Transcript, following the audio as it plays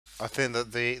I think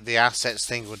that the assets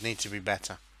thing would need to be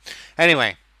better.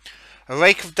 Anyway, a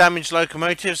rake of damaged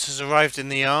locomotives has arrived in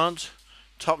the yard,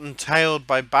 topped and tailed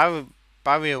by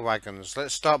barrier wagons.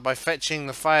 Let's start by fetching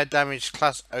the fire damaged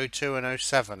class 02 and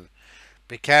 07.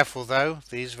 Be careful though,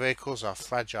 these vehicles are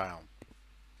fragile.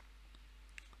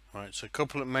 Right, so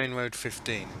couple at Main Road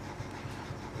 15.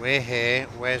 We're here.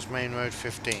 Where's Main Road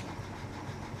 15?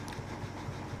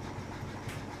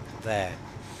 There.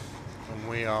 And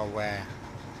we are where?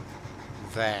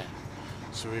 There.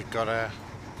 So we've got to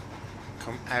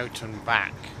come out and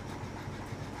back.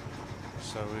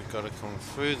 So we've got to come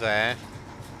through there,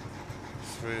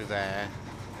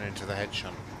 and into the head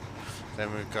shunt.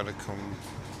 Then we've got to come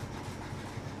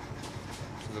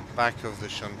to the back of the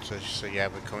shunters. So yeah,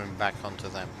 we're coming back onto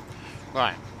them.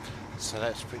 Right. So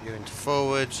let's put you into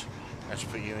forward. Let's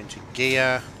put you into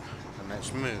gear, and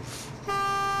let's move.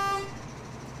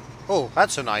 Oh,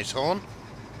 that's a nice horn.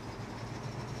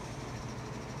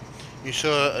 You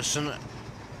saw a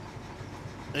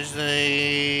is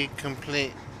the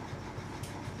complete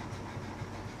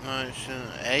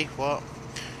what?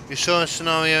 You saw a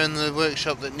scenario in the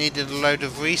workshop that needed a load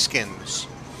of reskins.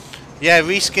 Yeah,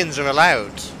 reskins are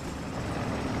allowed.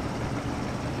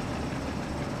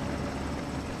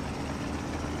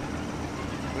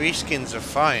 Reskins are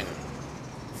fine.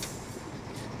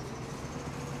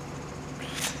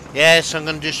 Yes, I'm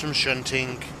going to do some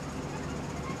shunting.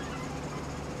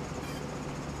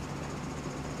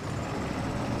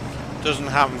 Doesn't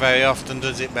happen very often,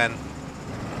 does it, Ben?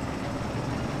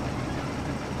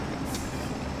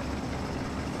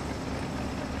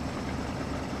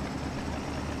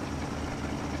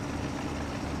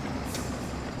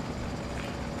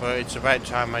 But it's about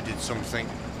time I did something.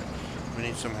 We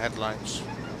need some headlights.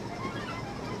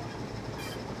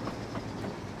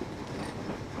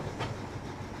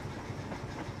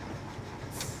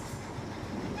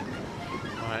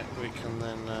 Right, we can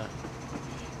then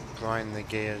grind the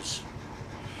gears.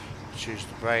 Choose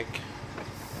the brake.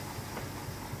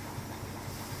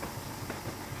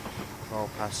 Roll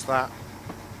past that.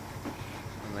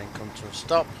 And then come to a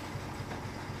stop.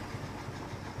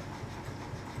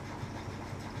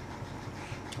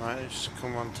 Right, let's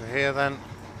come on to here then.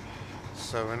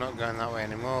 So we're not going that way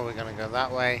anymore, we're going to go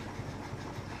that way.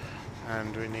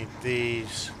 And we need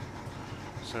these.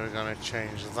 So we're going to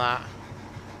change that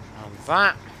and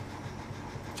that.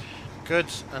 Good,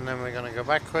 and then we're going to go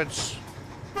backwards.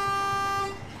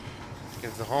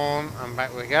 Give the horn, and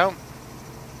back we go.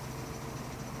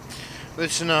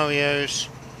 With scenarios,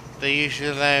 they're usually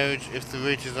allowed if the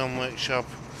route is on workshop.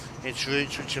 It's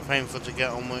routes which are painful to get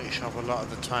on workshop a lot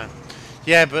of the time.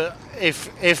 Yeah, but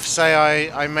if say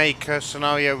I make a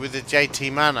scenario with the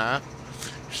JT Manor,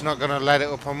 it's not going to let it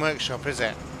up on workshop, is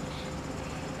it?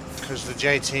 Because the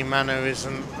JT Manor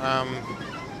isn't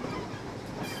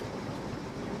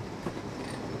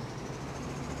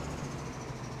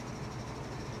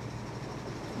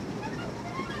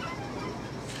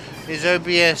Is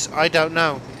OBS? I don't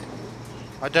know.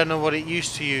 I don't know what it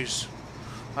used to use.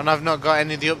 And I've not got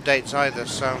any of the updates either,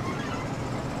 so...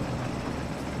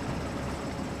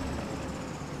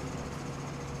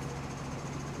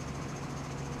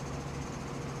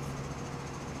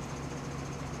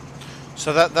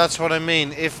 So that's what I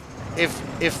mean. If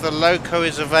the loco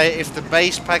is if the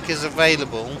base pack is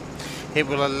available, it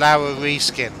will allow a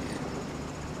reskin.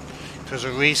 Because a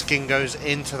reskin goes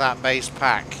into that base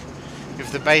pack.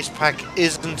 If the base pack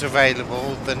isn't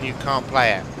available, then you can't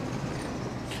play it.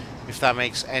 If that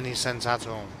makes any sense at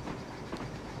all.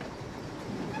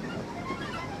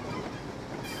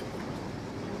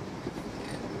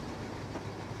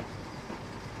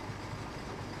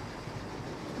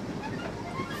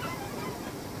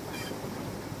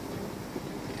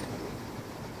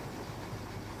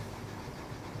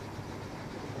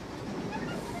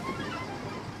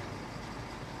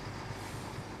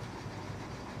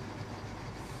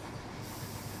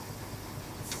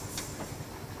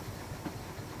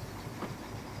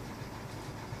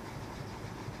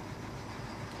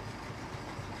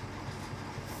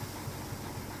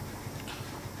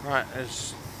 Right,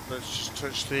 let's just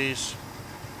touch these.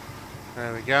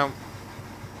 There we go.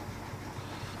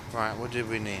 Right, what did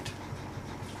we need?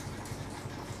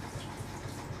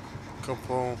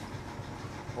 Couple.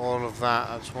 All of that.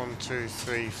 That's 1, 2,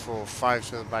 3, 4, 5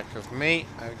 to the back of me.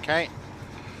 Okay.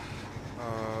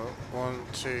 1,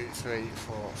 2, 3,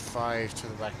 4, 5 to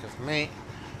the back of me.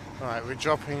 Right, we're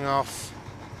dropping off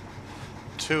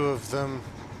 2 of them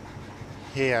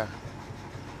here.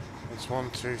 That's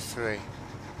 1, 2, 3.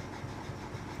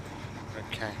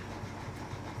 Okay.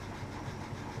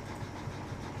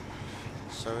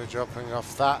 So we're dropping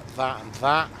off that, and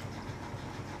that.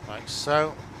 like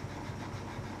so.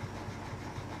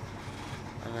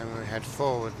 And then we head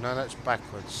forward. No, that's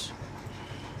backwards.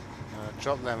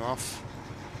 Drop them off.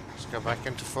 Let's go back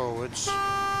into forwards.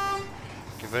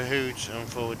 Give a hoot and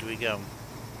forward we go.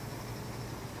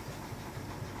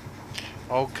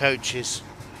 Old coaches.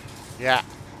 Yeah.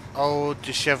 Old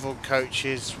dishevelled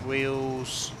coaches,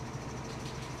 wheels,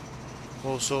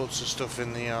 all sorts of stuff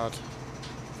in the yard.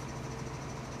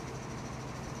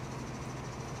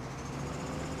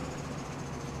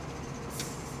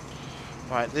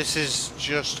 Right, this is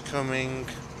just coming.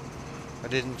 I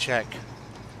didn't check.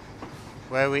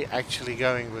 Where are we actually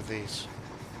going with these?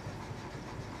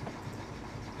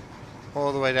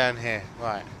 All the way down here.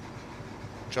 Right.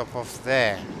 Drop off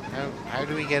there. How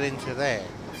do we get into there?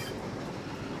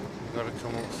 We've got to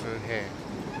come up through here.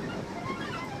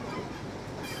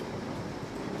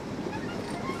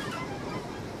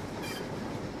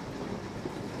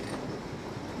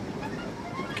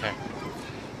 Okay.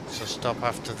 So stop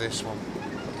after this one.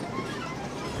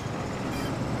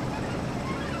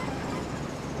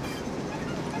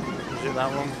 Is it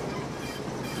that one?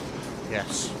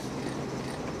 Yes.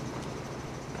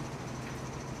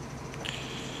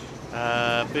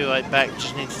 Be right back,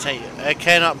 just need to take...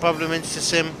 Okay, not a problem,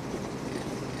 InstaSim.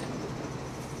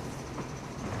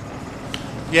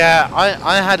 Yeah,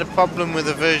 I had a problem with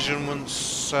the version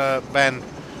once, Ben,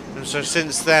 and so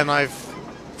since then I've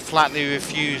flatly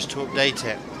refused to update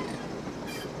it.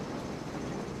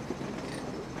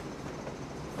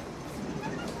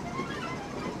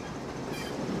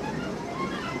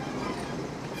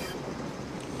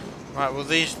 Right, well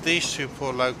these two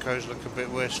poor locos look a bit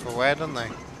worse for wear, don't they?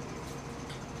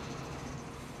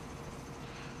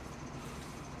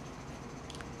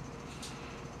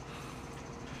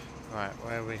 Right,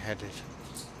 where are we headed?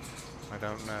 I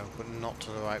don't know, but not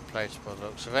to the right place by the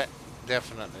looks of it.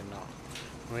 Definitely not.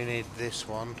 We need this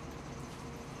one.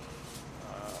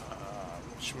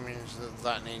 Which means that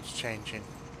that needs changing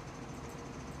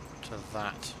to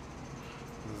that.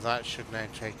 That should now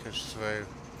take us through.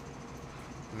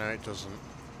 No, it doesn't.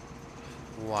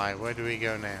 Why? Where do we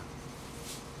go now?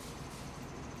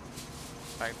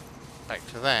 Back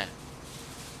to there.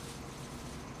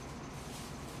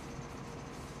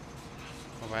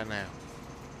 What about now?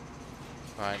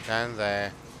 Right, down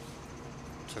there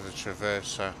to the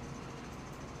traverser.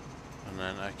 And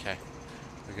then, okay.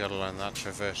 We gotta line that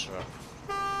traverser up.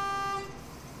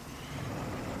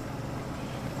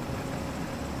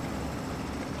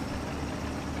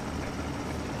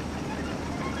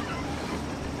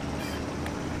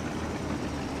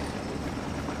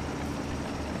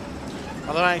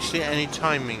 Are there actually any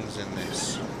timings in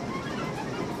this?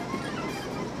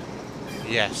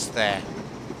 Yes, there.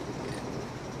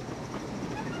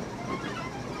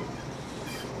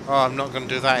 Oh, I'm not going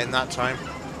to do that in that time.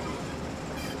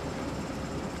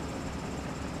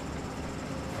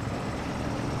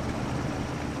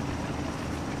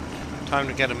 Time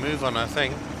to get a move on, I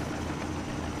think.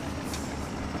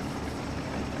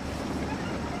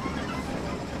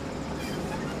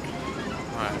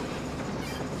 Right.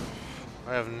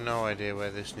 I have no idea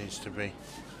where this needs to be.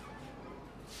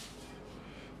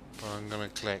 But I'm going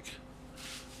to click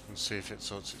and see if it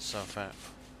sorts itself out.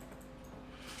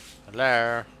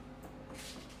 Hello?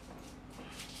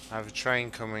 I have a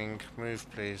train coming. Move,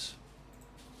 please.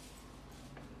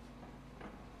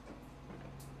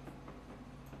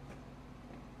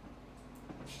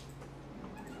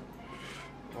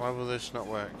 Why will this not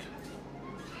work?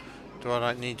 Do I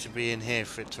like need to be in here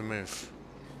for it to move?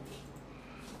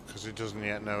 Because it doesn't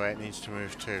yet know where it needs to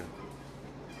move to.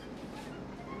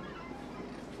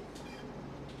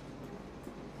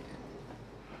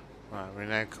 Right, we're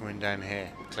now coming down here.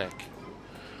 Click.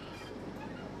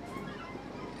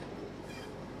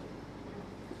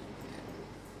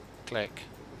 Click.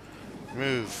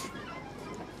 Move.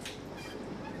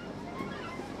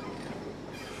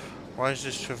 Why is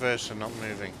this traverser not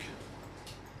moving?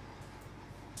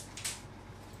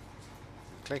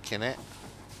 Click in it.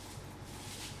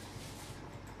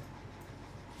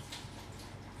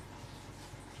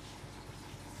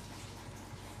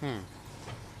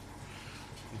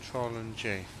 Control and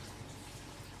G.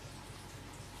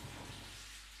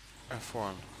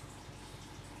 F1.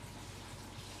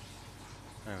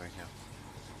 There we go.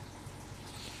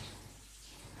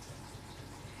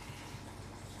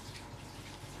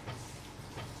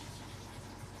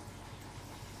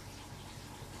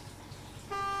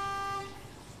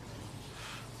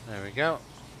 There we go.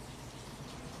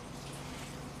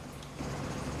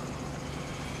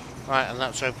 Right, and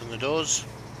that's opened the doors.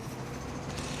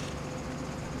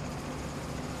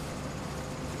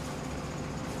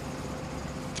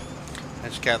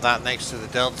 Let's get that next to the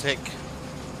Deltic.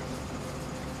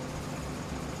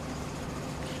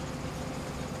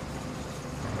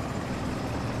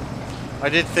 I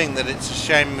did think that it's a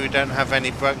shame we don't have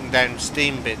any broken down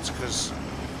steam bits, because,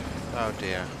 oh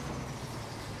dear,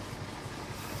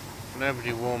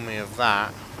 nobody warned me of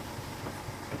that.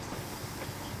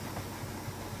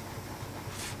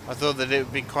 I thought that it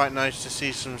would be quite nice to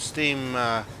see some steam,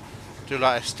 do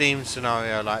like a steam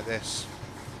scenario like this.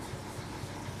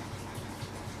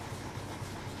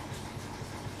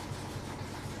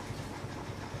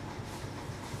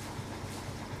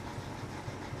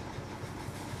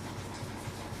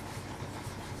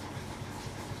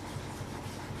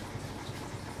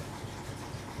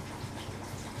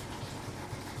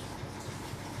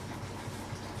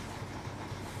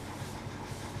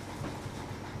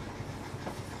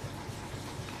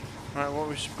 Right, what are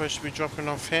we supposed to be dropping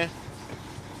off here?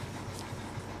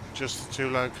 Just the 2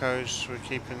 locos, we're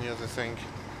keeping the other thing.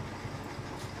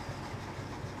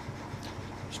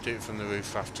 Let's do it from the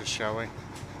roof after, shall we?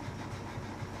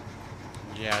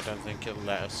 Yeah, I don't think it'll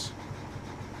let us.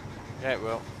 Yeah, it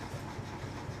will.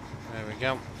 There we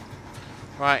go.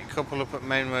 Right, couple up at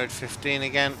Main Road 15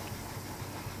 again.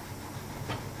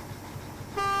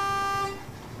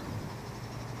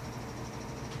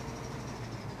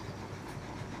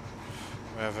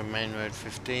 Wherever Main Road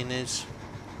 15 is.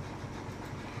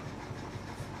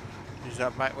 Is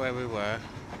that back where we were?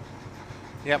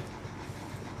 Yep.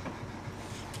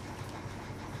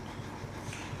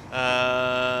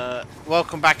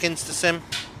 Welcome back, InstaSim.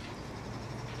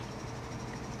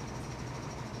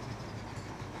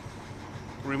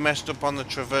 We messed up on the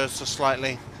traverser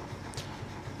slightly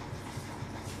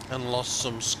and lost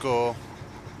some score.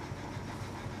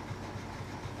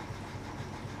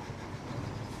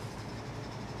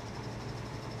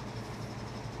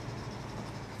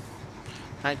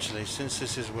 Actually, since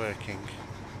this is working,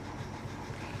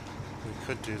 we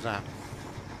could do that.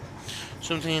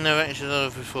 Something you never actually thought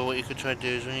of before, what you could try to do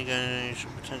is when you go in, you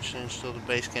should potentially install the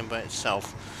base game by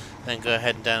itself. Then go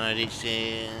ahead and download each.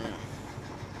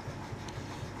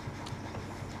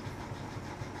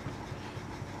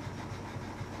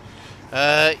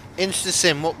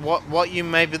 InstaSim, what you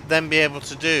may then be able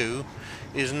to do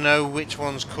is know which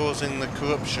one's causing the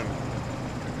corruption.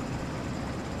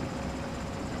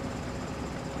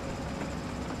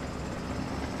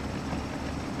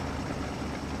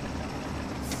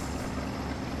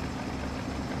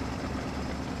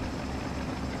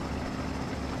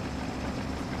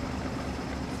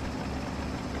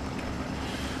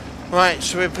 Right,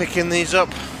 so we're picking these up.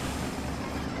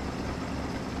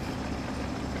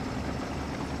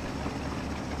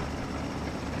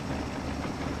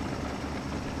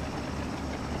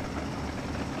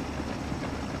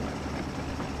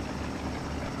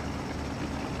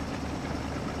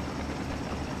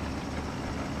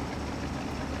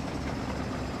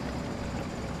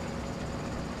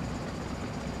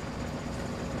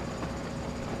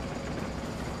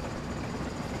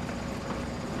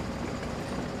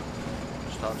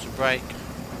 Start to break.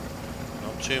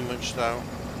 Not too much though.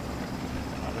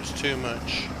 That was too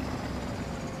much.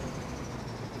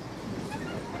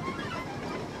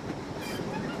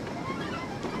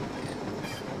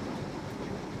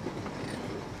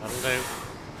 That'll do.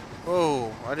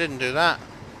 Whoa, I didn't do that.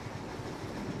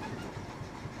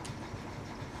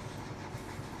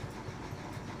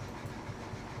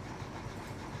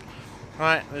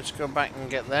 Right, let's go back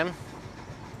and get them.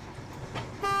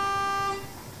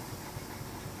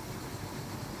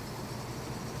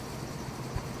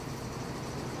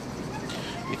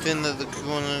 You think that the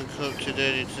corner corrupted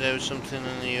earlier today was something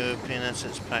in the European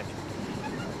assets pack?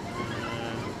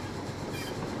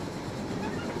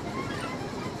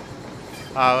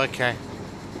 Oh, okay.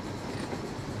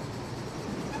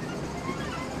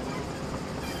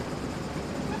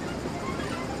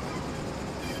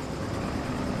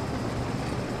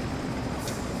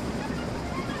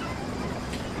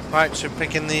 Right, so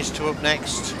picking these 2 up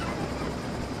next.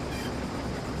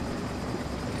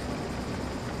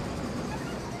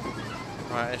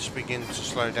 Right, let's begin to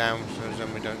slow down so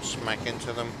then we don't smack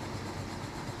into them.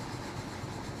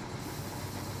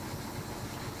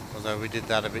 Although we did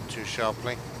that a bit too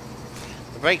sharply.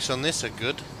 The brakes on this are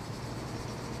good.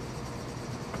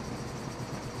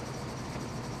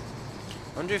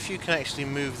 I wonder if you can actually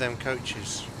move them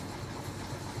coaches.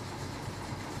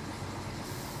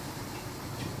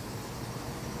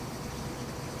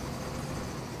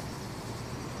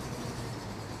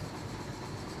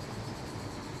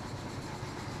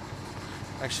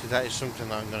 Actually, that is something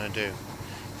that I'm going to do.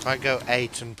 If I go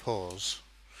 8 and pause,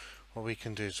 what we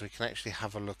can do is we can actually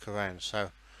have a look around. So,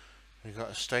 We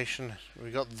got a station. We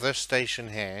got the station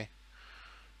here.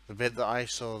 The bit that I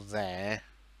saw there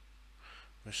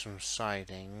with some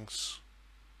sidings.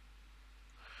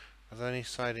 Are there any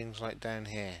sidings like down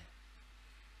here?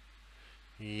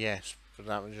 Yes, but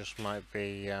that just might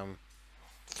be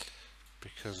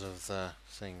because of the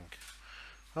thing.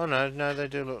 Oh no, they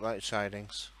do look like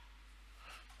sidings.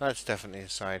 That's definitely a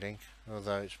siding,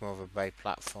 although it's more of a bay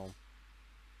platform.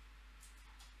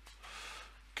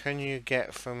 Can you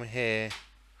get from here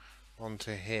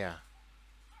onto here?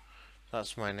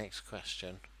 That's my next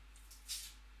question.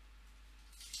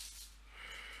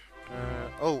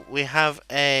 Oh, we have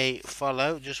a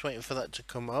follow. Just waiting for that to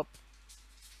come up.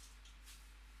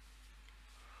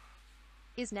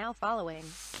 Is now following.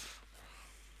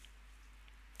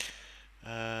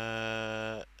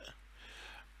 Anas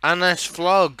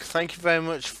Vlog, thank you very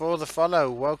much for the follow.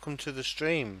 Welcome to the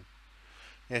stream.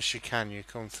 Yes, you can. You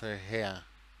come through here.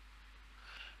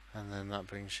 And then that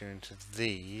brings you into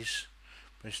these.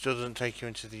 But it still doesn't take you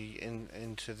into the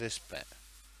into this bit.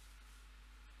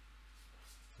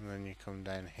 And then you come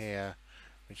down here,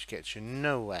 which gets you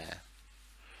nowhere.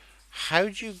 How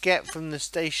do you get from the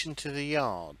station to the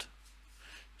yard?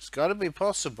 It's got to be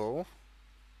possible.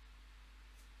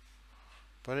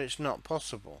 But it's not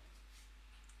possible.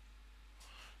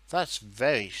 That's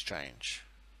very strange.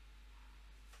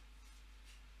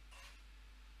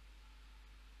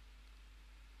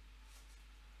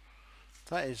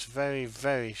 That is very,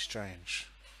 very strange.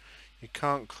 You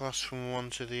can't cross from one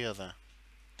to the other.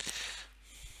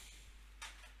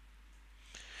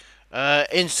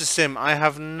 InstaSim, I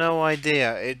have no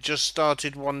idea. It just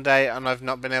started one day and I've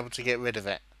not been able to get rid of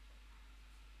it.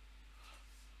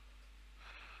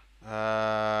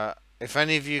 If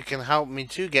any of you can help me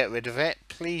to get rid of it,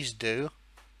 please do.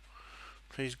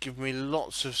 Please give me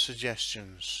lots of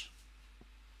suggestions.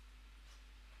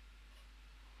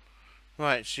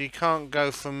 Right, so you can't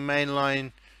go from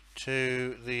mainline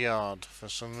to the yard for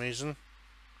some reason.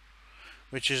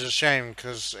 Which is a shame,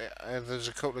 because there's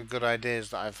a couple of good ideas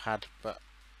that I've had, but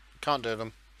can't do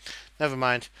them. Never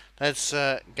mind. Let's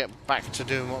get back to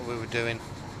doing what we were doing.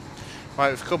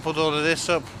 Right, we've coupled all of this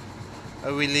up.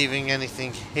 Are we leaving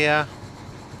anything here?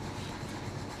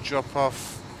 Drop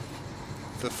off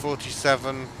the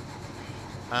 47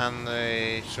 and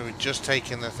the... So we're just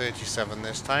taking the 37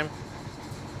 this time.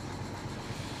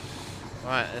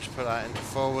 Right, let's put that into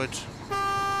forward.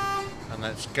 And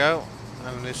let's go.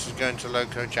 And this is going to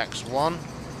Loco Jacks 1.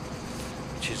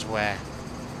 Which is where?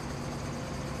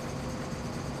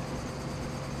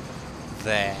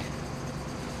 There.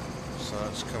 So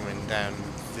that's coming down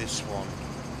this one.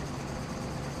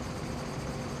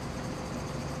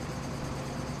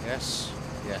 Yes,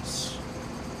 yes.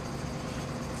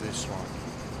 This one.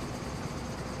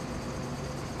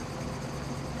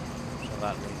 So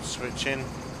that needs switching.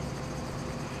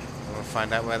 And we'll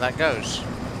find out where that goes.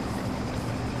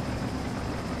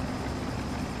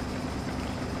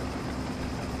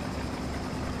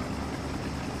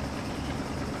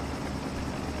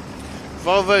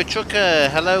 Volvo Trucker,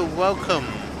 hello, welcome.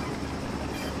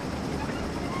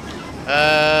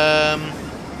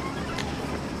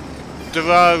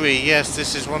 Derari, yes,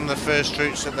 this is one of the first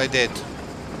routes that they did.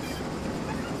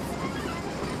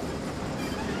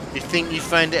 You think you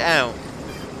find it out?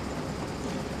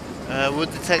 Would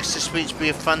the text-to-speech be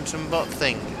a phantom bot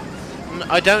thing?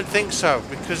 I don't think so,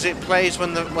 because it plays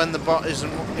when the bot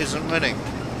isn't running.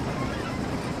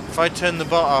 If I turn the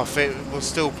bot off, it will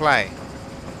still play.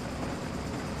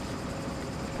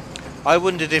 I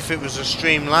wondered if it was a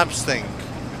Streamlabs thing.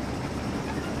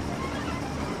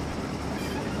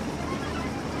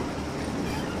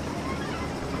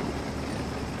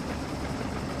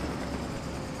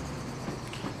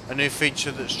 A new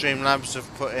feature that Streamlabs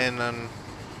have put in, and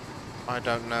I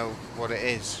don't know what it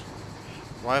is.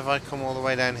 Why have I come all the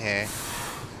way down here?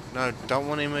 No, don't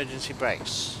want emergency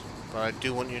brakes, but I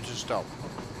do want you to stop.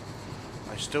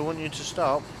 I still want you to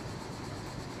stop.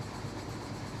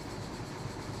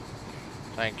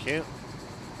 Thank you.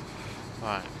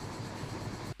 Right.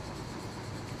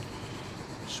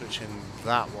 Switching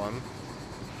that one,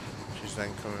 which is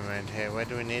then coming around here. Where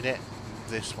do we need it?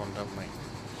 This one, don't we?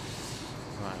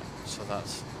 Right, so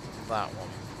that's that one.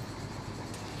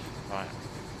 Right.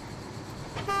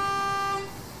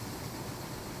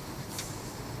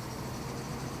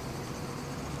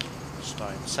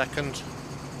 Start in second.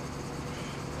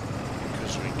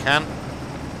 Because we can.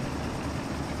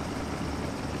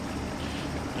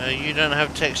 You don't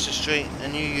have text-to-street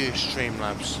and you use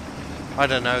Streamlabs. I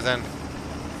don't know then.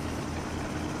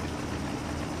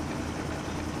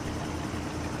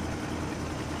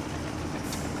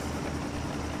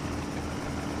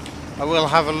 I will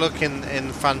have a look in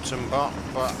Phantom Bot,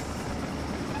 but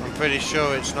I'm pretty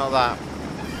sure it's not that.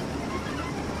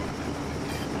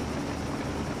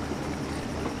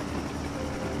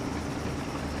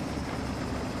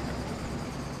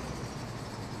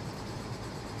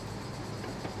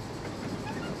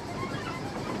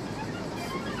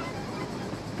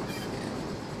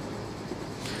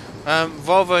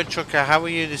 Volvo Trucker, how are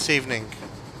you this evening?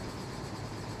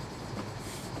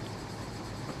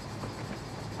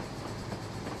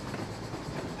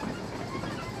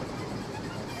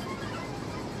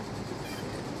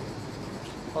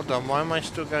 Hold on, why am I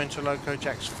still going to Loco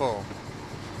Jacks 4?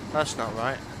 That's not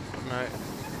right. No.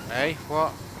 Hey,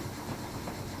 what?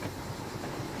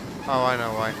 Oh, I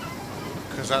know why.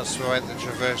 Because that's the way the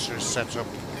traverser is set up.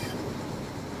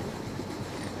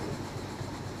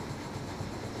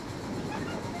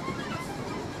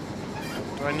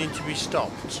 Do I need to be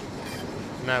stopped?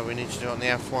 No, we need to do it on the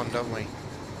F1, don't we?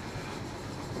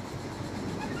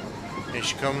 Here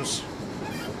she comes.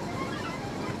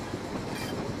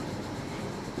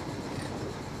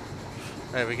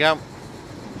 There we go.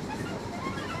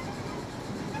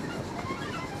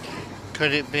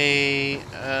 Could it be?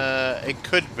 It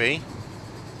could be.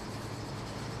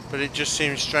 But it just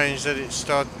seems strange that it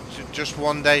started, just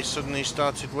one day suddenly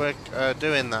started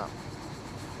doing that.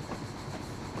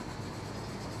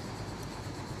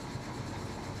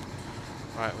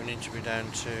 Right, we need to be down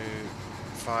to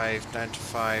 5,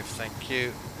 thank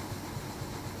you.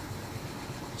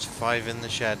 It's 5 in the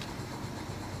shed.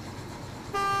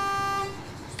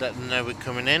 Let them know we're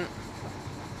coming in.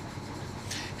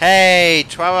 Hey,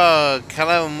 Twarog,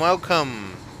 hello and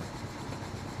welcome.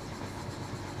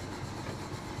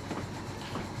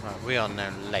 Right, we are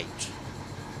now late.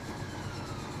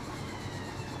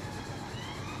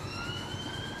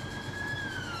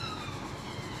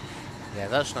 Yeah,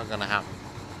 that's not going to happen.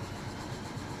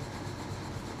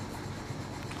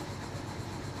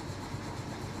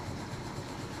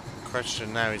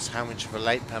 Question now is how much of a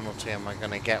late penalty am I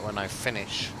going to get when I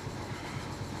finish?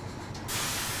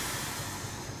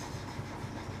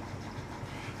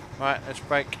 Right, let's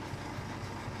brake.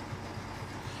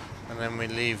 And then we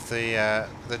leave the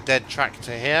dead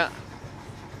tractor here.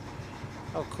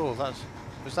 Oh cool,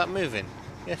 was that moving?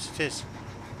 Yes it is.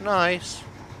 Nice.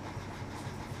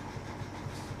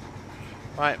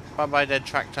 Right, bye bye dead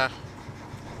tractor.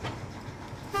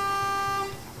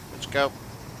 Let's go.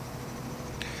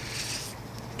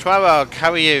 Twarog,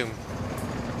 how are you?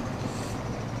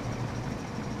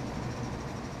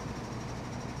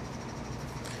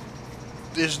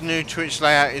 This new Twitch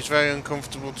layout is very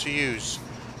uncomfortable to use.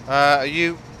 Are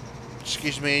you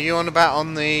on about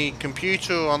on the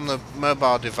computer or on the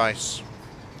mobile device?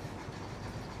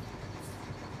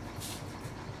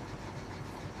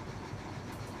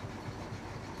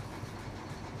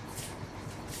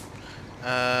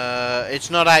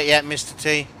 It's not out yet, Mr.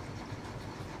 T.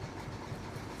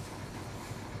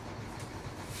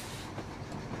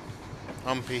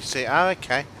 On PC. Oh,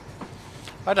 okay.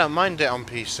 I don't mind it on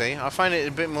PC. I find it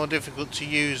a bit more difficult to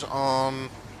use on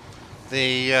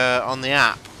the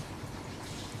app,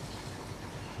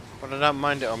 but I don't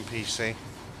mind it on PC.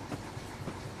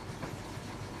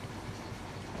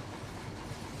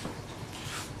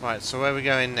 Right, so where are we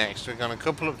going next? We're going to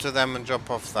couple up to them and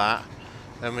drop off that.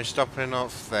 Then we're stopping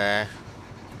off there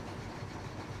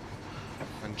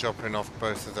and dropping off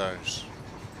both of those.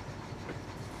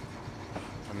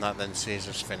 And that then sees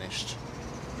us finished.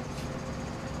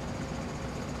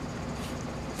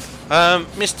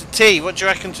 Mr. T, what do you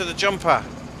reckon to the jumper?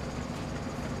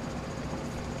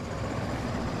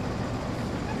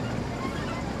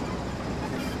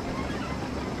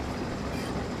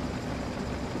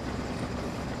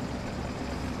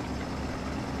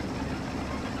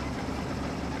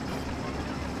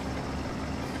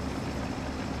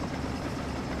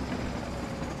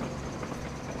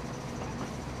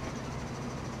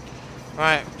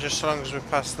 Right, just so long as we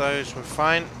pass those, we're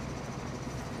fine.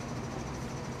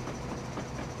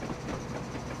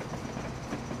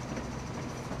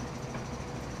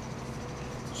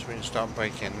 So we can start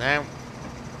braking now.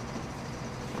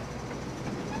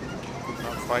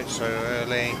 Not quite so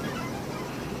early.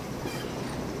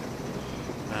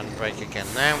 And brake again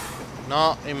now.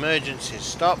 Not emergencies.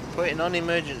 Stop putting on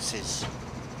emergencies.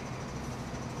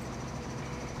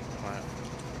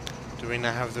 Do we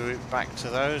now have the route back to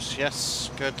those?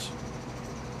 Yes, good.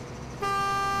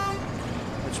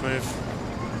 Let's move.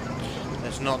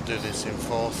 Let's not do this in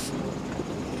fourth.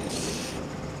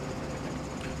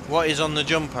 What is on the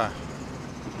jumper?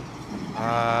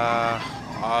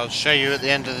 I'll show you at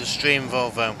the end of the stream,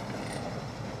 Volvo.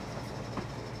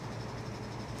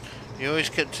 You always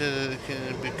kept to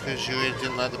because you really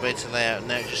didn't like the beta layout.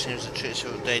 Now it just seems the tricks are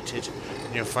updated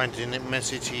and you're finding it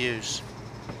messy to use.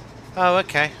 Oh,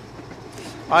 okay.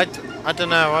 I don't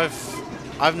know.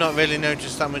 I've not really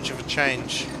noticed that much of a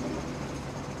change.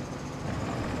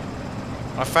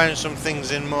 I found some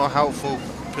things in more helpful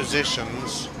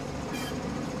positions.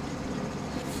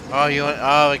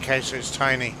 Oh, okay, so it's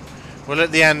tiny. Well,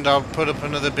 at the end, I'll put up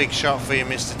another big shot for you,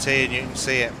 Mr. T, and you can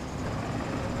see it.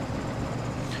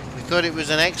 We thought it was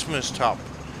an Xmas top.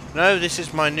 No, this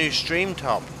is my new stream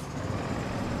top.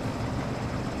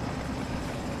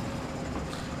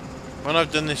 When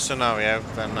I've done this scenario,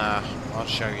 then I'll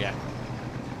show you.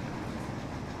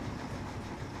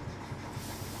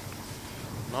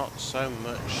 Not so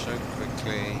much so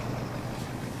quickly.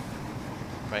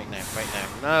 Break now, break now.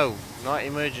 No, not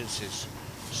emergencies.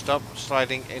 Stop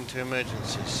sliding into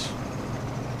emergencies.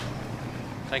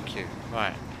 Thank you.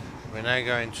 Right, we're now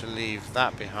going to leave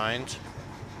that behind.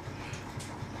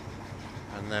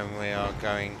 And then we are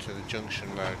going to the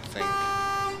junction road thing.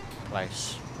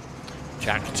 Place.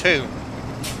 Jack 2.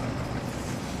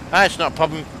 Ah, it's not a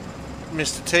problem,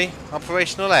 Mr. T.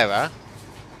 Operational error?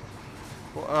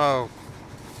 Oh.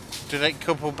 Did it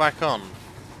couple back on?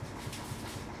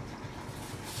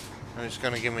 And it's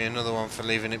going to give me another one for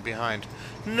leaving it behind.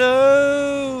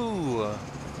 No!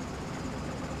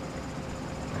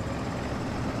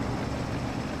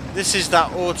 This is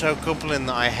that auto coupling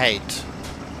that I hate.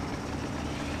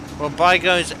 Well, by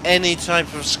goes any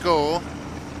type of score.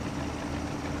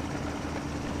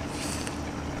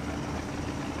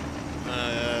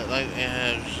 Like, you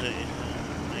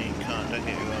can't, don't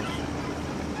get me wrong.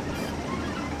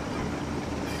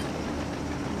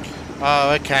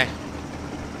 Oh, okay.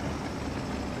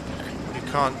 You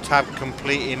can't tab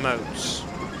complete emotes.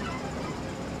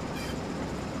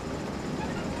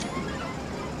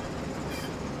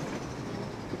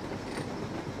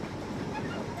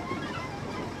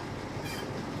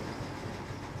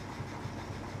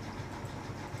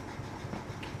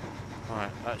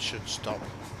 Alright, that should stop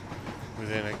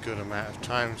within a good amount of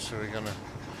time, so we're going to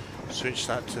switch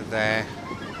that to there.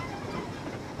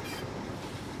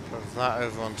 Put that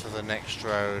over onto the next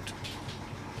road.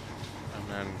 And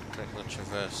then click the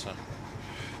traverser.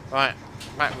 Right,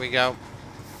 back we go.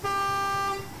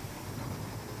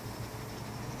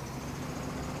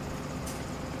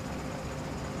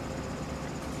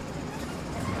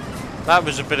 That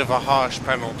was a bit of a harsh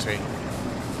penalty.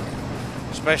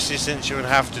 Especially since you would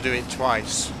have to do it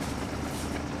twice.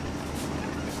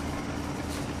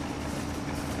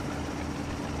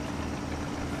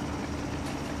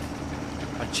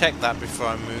 I checked that before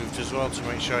I moved as well to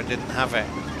make sure I didn't have it.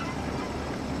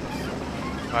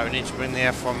 Right, we need to bring the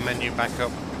F1 menu back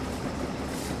up.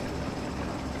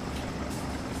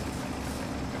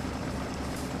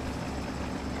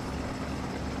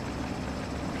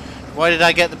 Why did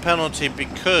I get the penalty?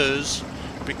 Because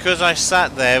I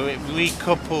sat there, it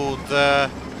recoupled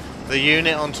the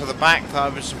unit onto the back that I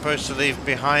was supposed to leave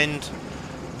behind,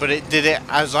 but it did it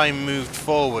as I moved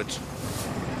forward.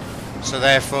 So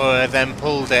therefore I then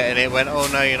pulled it and it went, oh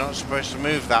no, you're not supposed to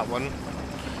move that one.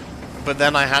 But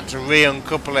then I had to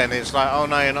re-uncouple it and it's like, oh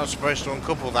no, you're not supposed to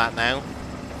uncouple that now.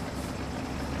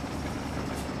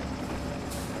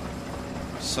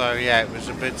 So yeah, it was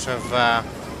a bit of a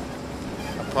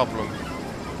problem.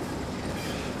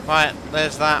 Right,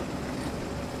 there's that.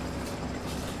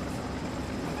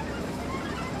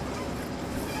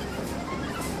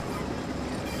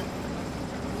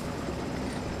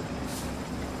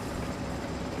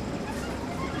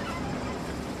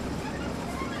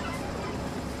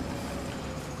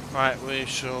 Right, we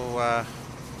shall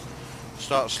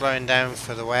start slowing down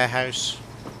for the warehouse.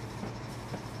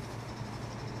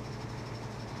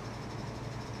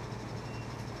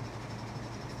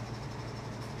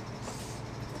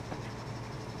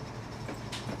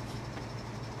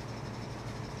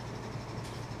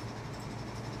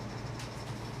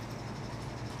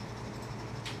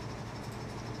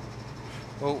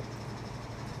 Oh,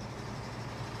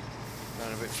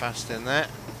 going a bit fast in there.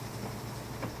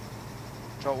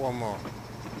 Drop one more.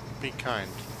 Be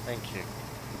kind. Thank you.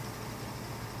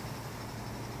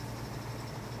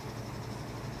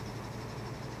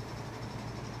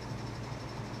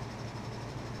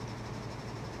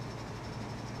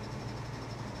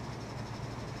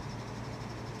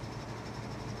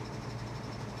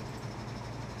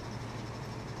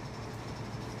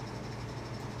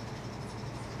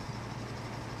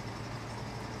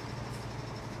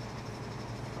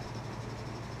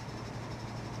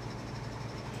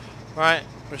 Right,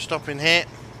 we're stopping here.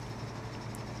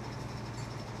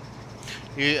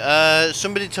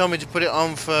 Somebody told me to put it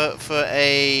on for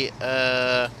a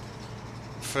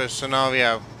for a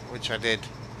scenario, which I did.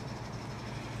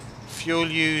 Fuel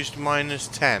used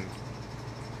 -10.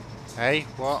 Hey,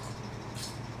 what?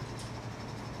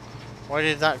 Why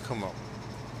did that come up?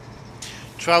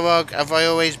 Trarog, have I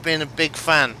always been a big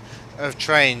fan of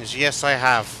trains? Yes, I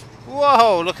have.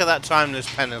 Whoa, look at that timeless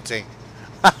penalty.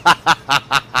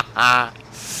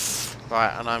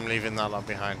 Right, and I'm leaving that lot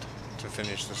behind to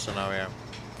finish the scenario.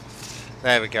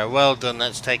 There we go. Well done.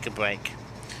 Let's take a break.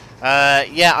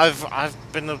 Yeah, I've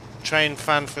been a train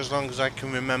fan for as long as I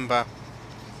can remember.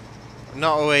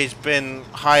 Not always been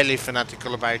highly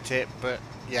fanatical about it, but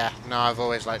yeah, no, I've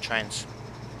always liked trains.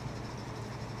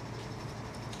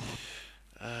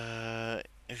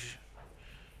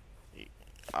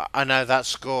 I know that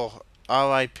score.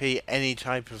 RIP any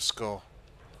type of score.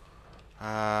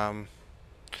 Right,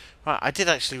 I did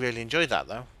actually really enjoy that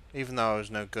though, even though I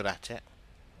was no good at it.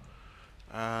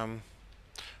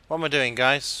 What am I doing,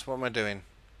 guys? What am I doing?